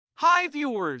Hi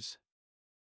viewers!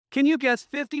 Can you guess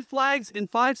 50 flags in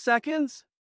 5 seconds?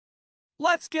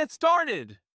 Let's get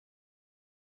started!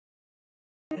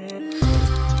 India,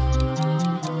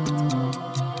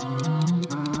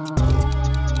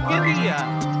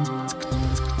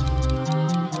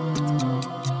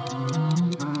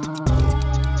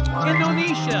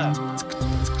 Indonesia,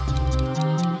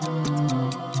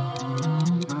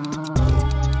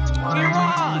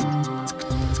 Iran,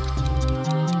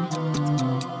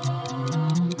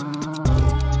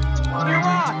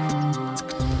 Iraq,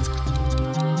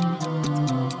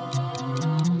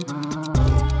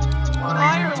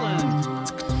 Ireland,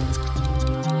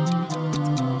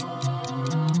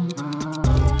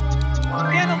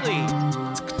 Italy,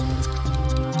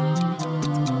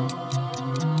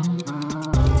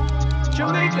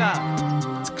 Jamaica,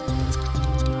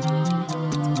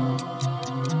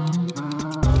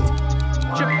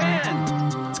 Japan,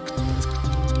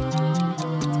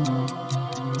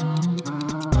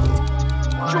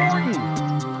 Jordan,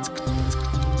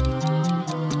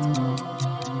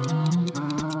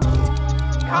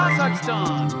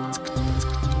 Kazakhstan,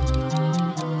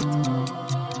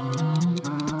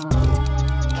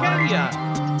 Kenya,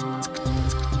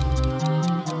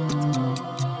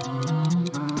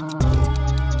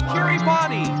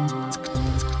 Kiribati,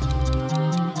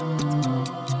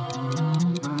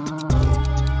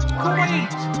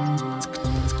 Kuwait,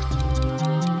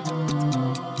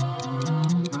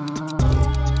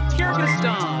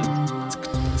 Kyrgyzstan,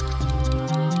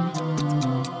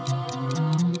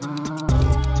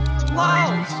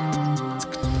 Laos,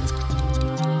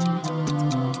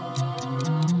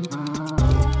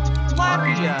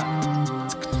 Latvia,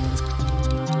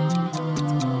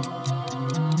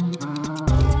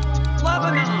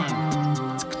 Lebanon,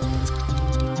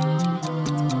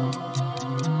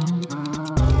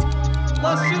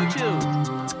 Lesotho,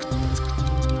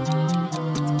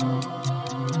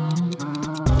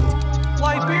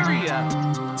 Liberia,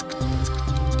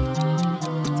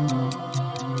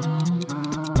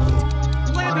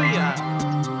 Libya,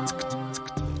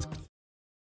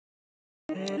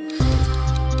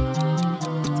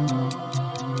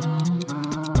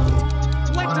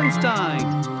 Liechtenstein,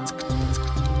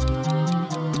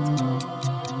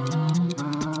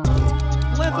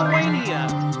 Lithuania,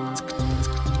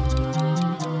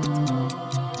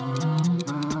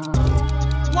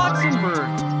 Luxembourg,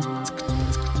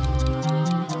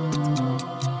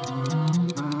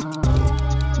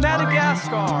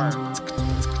 Madagascar,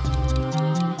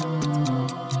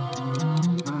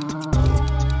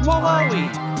 Malawi,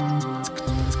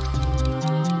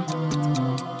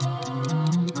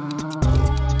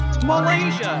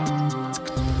 Malaysia,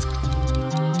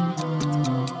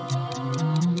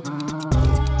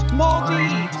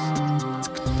 Maldives,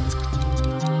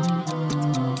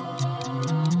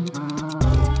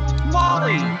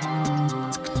 Mali,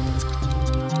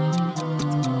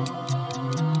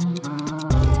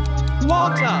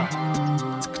 Malta,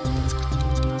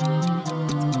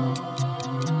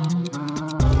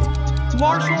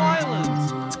 Marshall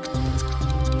Islands,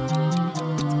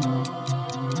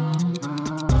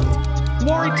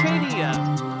 Mauritania,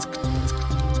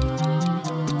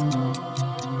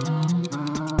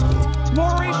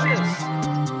 Mauritius,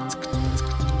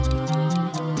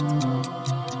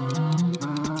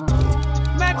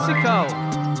 Mexico,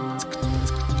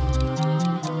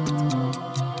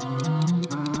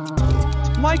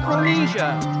 Micronesia,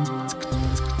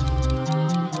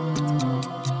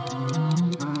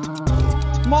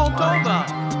 Moldova,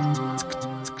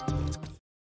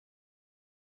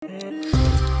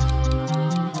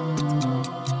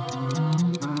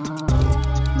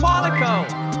 Monaco,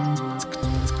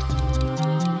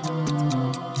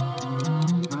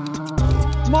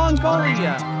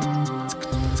 Mongolia,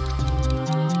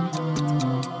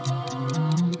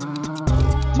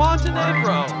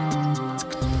 Montenegro,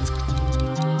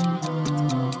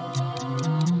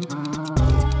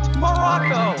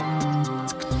 Morocco,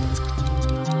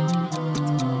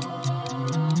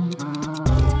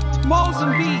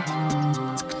 Mozambique,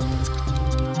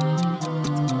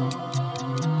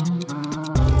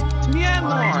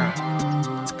 Myanmar,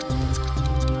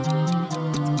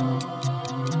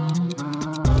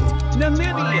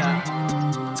 Namibia,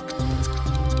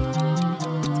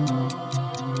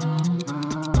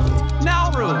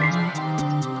 Nauru,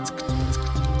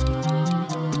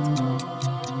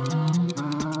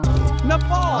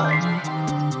 Nepal,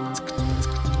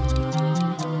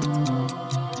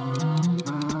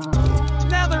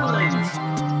 Netherlands,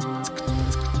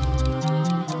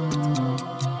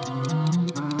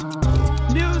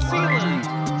 New Zealand,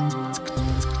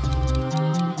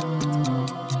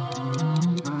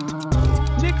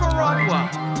 Nicaragua.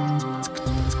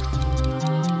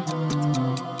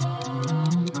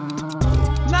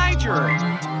 Niger.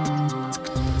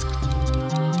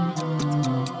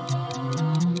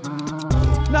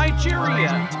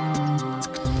 Nigeria.